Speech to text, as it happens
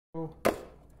No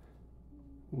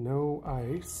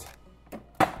ice,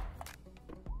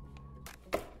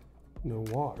 no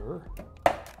water.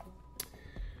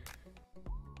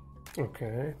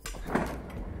 Okay.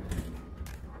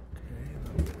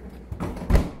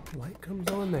 Light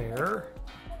comes on there.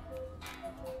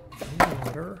 No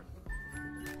water.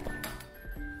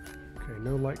 Okay,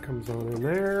 no light comes on in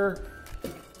there.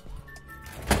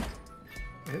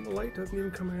 And the light doesn't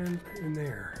even come in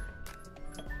there.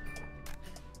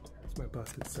 That's my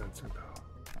busted sensor though.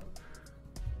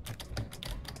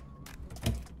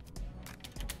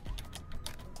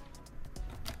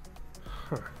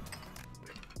 Huh.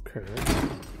 Okay,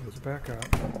 goes back up.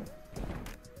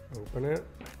 Open it.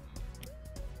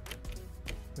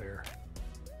 There.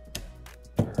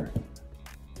 Alright.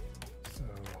 So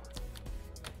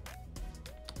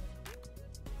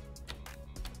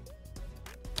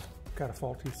got a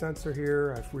faulty sensor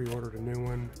here. I've reordered a new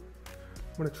one.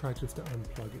 I'm going to try just to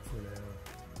unplug it for now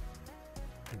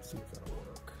and see if that'll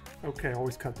work. Okay,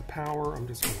 always cut the power. I'm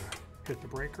just going to hit the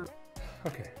breaker.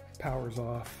 Okay, power's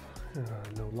off.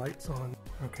 No lights on.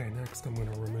 Okay, next I'm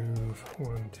going to remove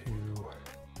 1, 2,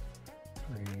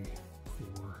 3,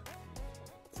 4,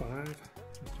 5.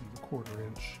 Just use a 1/4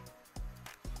 inch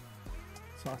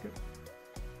socket.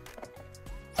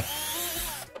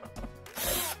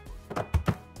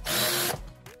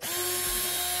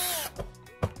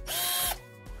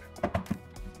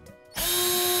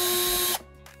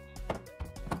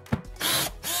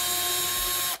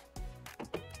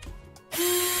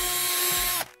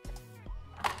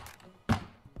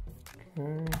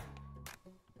 Okay.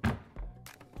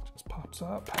 Just pops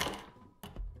up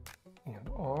and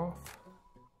off.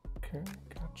 Okay,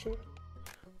 gotcha.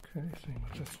 Okay, same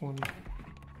with this one.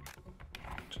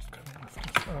 Just kind of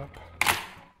lift this up.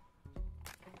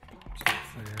 Pops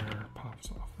off there, pops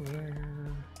off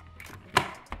there.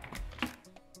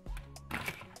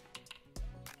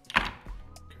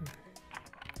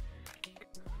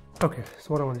 Okay, so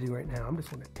what I want to do right now, I'm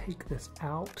just going to take this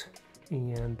out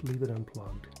and leave it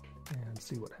unplugged and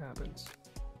see what happens.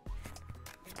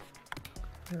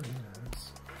 There it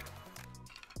is.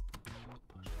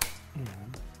 In.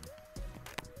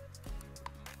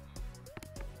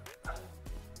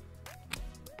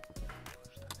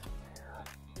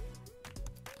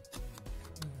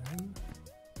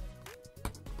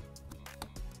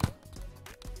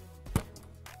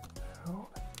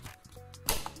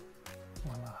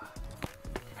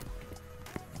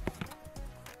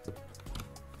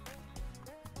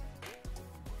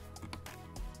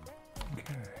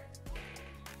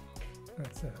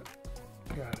 That's it.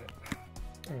 Got it.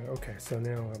 Okay, so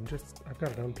now I've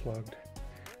got it unplugged.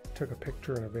 Took a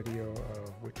picture and a video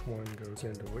of which one goes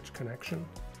into which connection.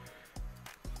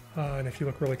 And if you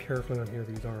look really carefully on here,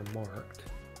 these are marked.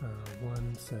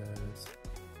 One says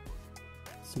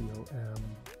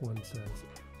COM, one says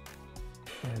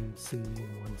NC,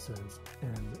 and one says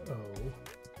NO.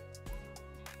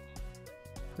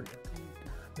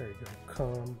 There you go.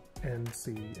 COM,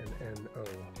 NC, and NO.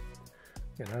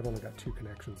 And I've only got 2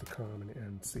 connections, a COM and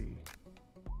NC.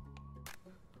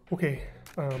 Okay,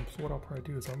 so what I'll probably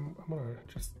do is I'm gonna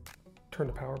just turn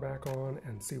the power back on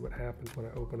and see what happens when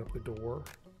I open up the door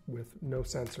with no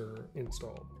sensor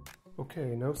installed.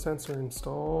 Okay, no sensor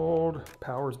installed,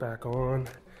 power's back on.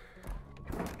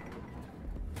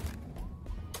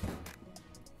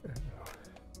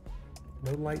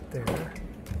 No light there.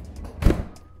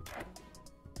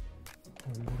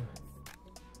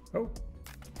 Oh!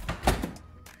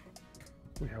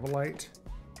 We have a light.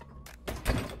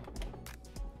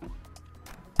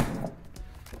 I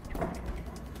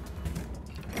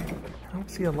don't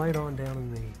see a light on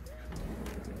down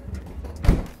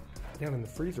in the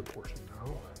freezer portion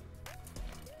though.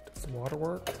 Does the water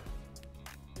work?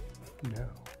 No.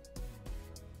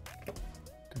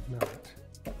 Does not.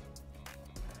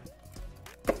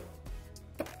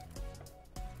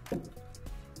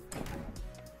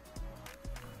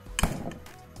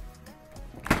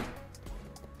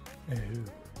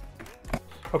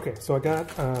 Okay, so I got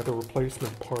the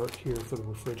replacement part here for the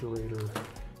refrigerator.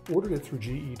 Ordered it through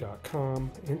GE.com.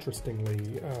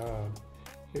 Interestingly,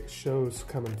 it shows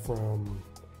coming from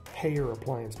Hayer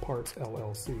Appliance Parts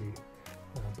LLC,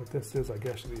 but this is, I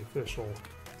guess, the official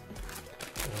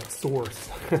source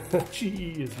that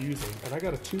GE is using. And I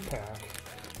got a 2-pack,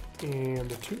 and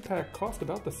the 2-pack cost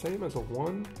about the same as a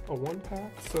one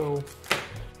pack. So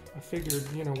I figured,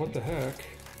 you know, what the heck,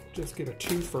 just get a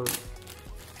 2-fer.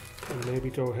 And maybe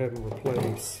go ahead and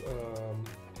replace,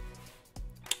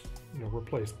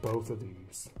 replace both of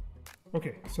these.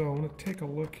 Okay, so I'm going to take a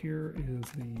look. Here is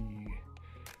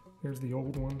there's the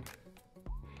old one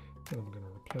that I'm going to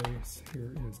place.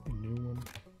 Here is the new one.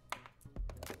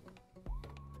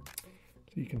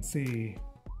 So you can see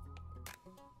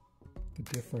the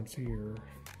difference here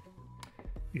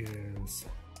is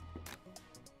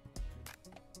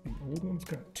the old one's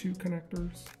got 2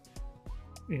 connectors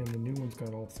and the new one's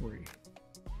got all 3.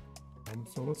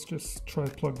 So let's just try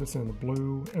to plug this in, the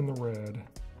blue and the red.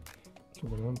 So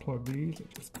we're going to unplug these, they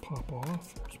just pop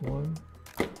off. There's 1,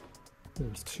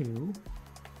 there's 2.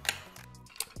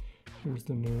 Here's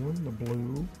the new one, the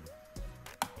blue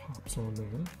pops on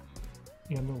there,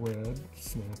 and the red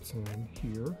snaps in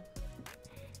here.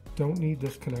 Don't need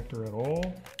this connector at all.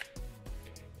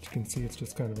 As you can see, it's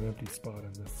just kind of an empty spot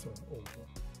in this old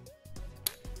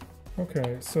one.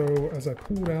 Okay, so as I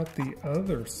pulled out the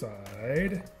other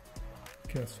side,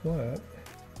 guess what?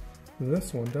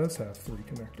 This one does have 3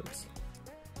 connectors.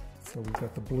 So we've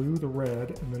got the blue, the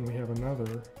red, and then we have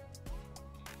another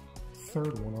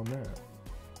 3rd one on that.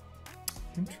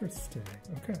 Interesting.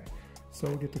 Okay, so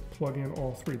we get to plug in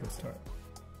all 3 this time.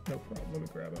 No problem. Let me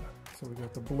grab it. So we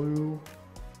got the blue.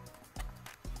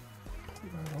 Pull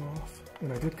that off.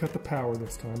 And I did cut the power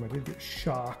this time. I did get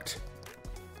shocked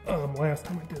last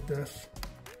time I did this.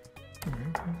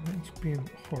 Alright, it's being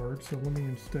hard, so let me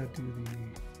instead do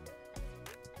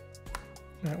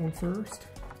that one first.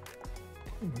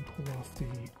 And then pull off the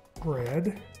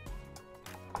red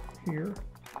here.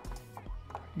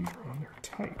 These are on there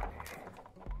tight.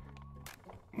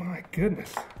 My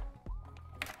goodness.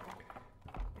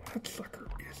 That sucker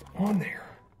is on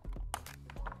there.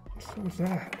 So is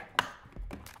that.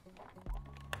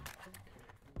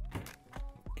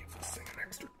 Give this thing an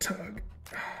extra tug.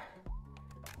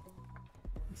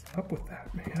 What's up with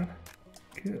that, man?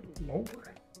 Good Lord.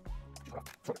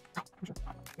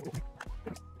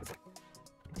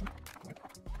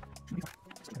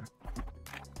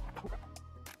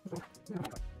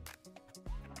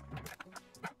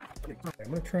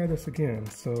 I'm going to try this again,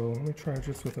 so let me try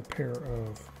just with a pair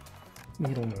of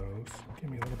needle nose. Give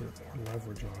me a little bit more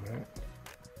leverage on it.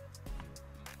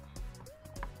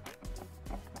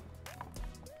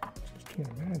 Just can't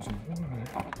imagine why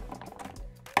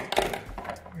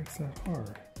it's that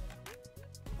hard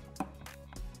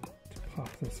to pop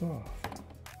this off.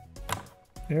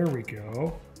 There we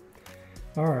go.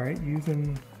 Alright,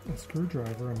 using a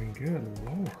screwdriver, I mean, good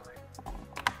Lord.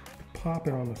 Pop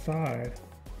it on the side.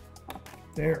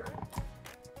 There.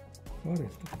 What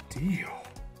is the deal?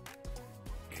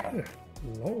 Good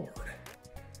Lord.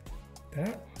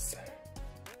 That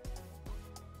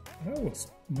was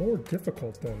more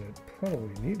difficult than it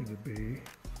probably needed to be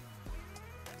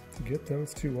to get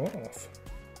those 2 off.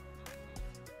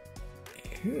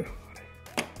 Good.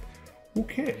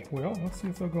 Okay, well, let's see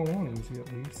if they'll go on easy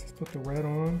at least. Let's put the red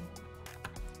on.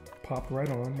 Popped right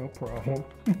on, no problem.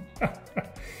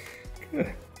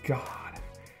 Good God.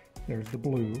 There's the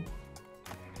blue.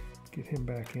 Get him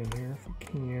back in here if we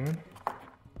can.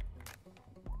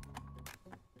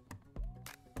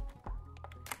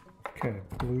 Okay,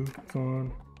 blue is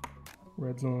on,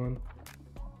 red's on.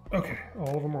 Okay,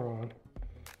 all of them are on.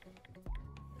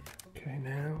 Okay,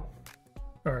 now.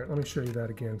 All right, let me show you that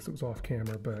again because it was off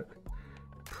camera, but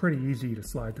pretty easy to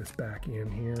slide this back in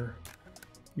here.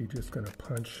 You're just gonna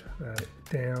punch that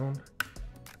down.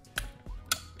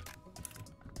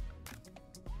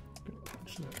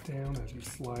 Punch that down as you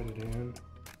slide it in.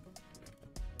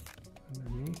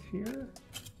 Underneath here.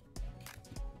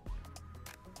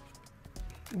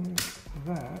 Like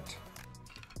that.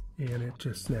 And it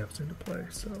just snaps into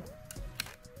place. So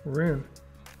we're in.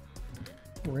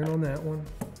 We're in on that one.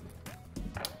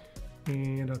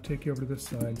 And I'll take you over to this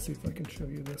side and see if I can show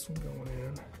you this one going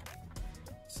in.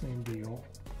 Same deal.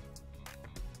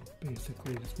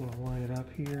 Basically just want to line it up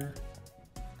here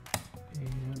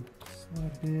and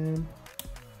slide it in.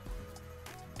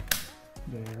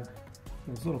 There.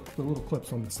 There's the little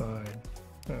clips on the side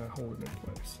hold it in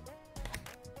place.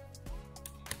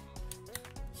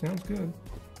 Sounds good.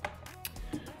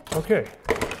 Okay,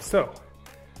 so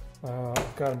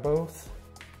I've got them both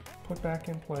put back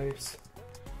in place.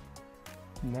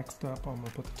 Next up, I'm going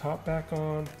to put the top back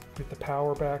on, get the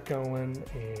power back going,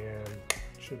 and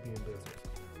should be in business.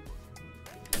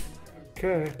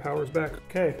 Okay, power's back.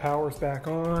 Okay, power's back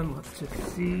on. Let's just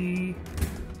see.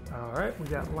 All right, we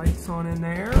got lights on in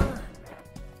there.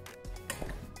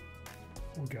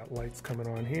 We got lights coming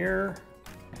on here.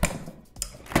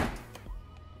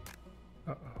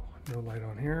 Uh-oh, no light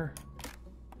on here.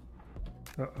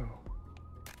 Uh-oh.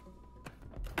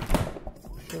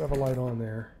 Should have a light on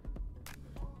there.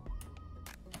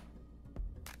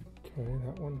 Okay,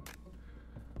 that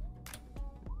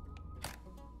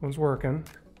one's working.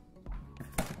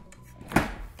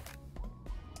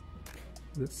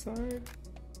 this side.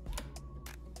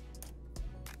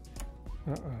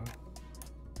 Uh-oh.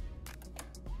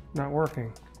 Not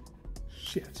working.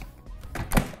 Shit.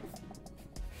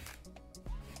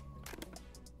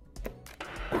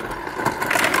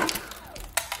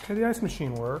 Okay, the ice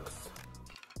machine works.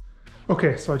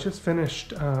 Okay, so I just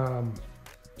finished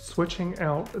switching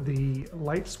out the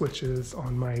light switches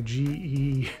on my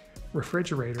GE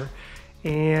refrigerator,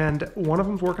 and one of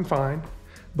them's working fine,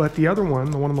 but the other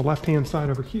one, the one on the left-hand side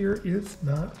over here, is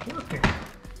not working.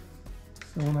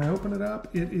 So when I open it up,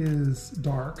 it is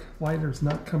dark. Lighter's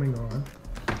not coming on.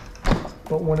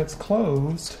 But when it's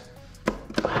closed,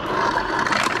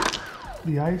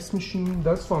 the ice machine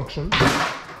does function.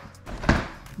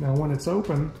 Now when it's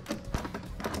open,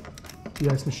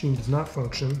 the ice machine does not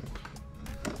function.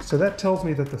 So that tells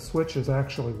me that the switch is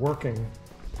actually working,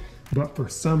 but for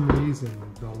some reason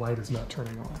the light is not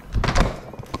turning on.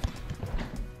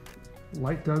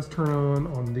 Light does turn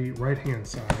on the right-hand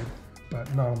side,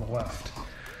 but not on the left.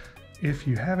 If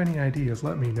you have any ideas,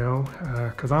 let me know,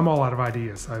 because I'm all out of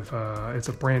ideas. It's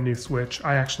a brand new switch.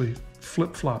 I actually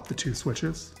flip-flopped the two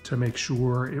switches to make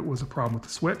sure it was a problem with the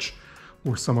switch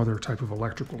or some other type of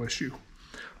electrical issue.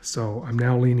 So I'm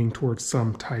now leaning towards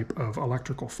some type of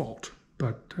electrical fault.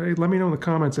 But hey, let me know in the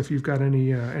comments if you've got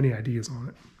any ideas on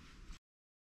it.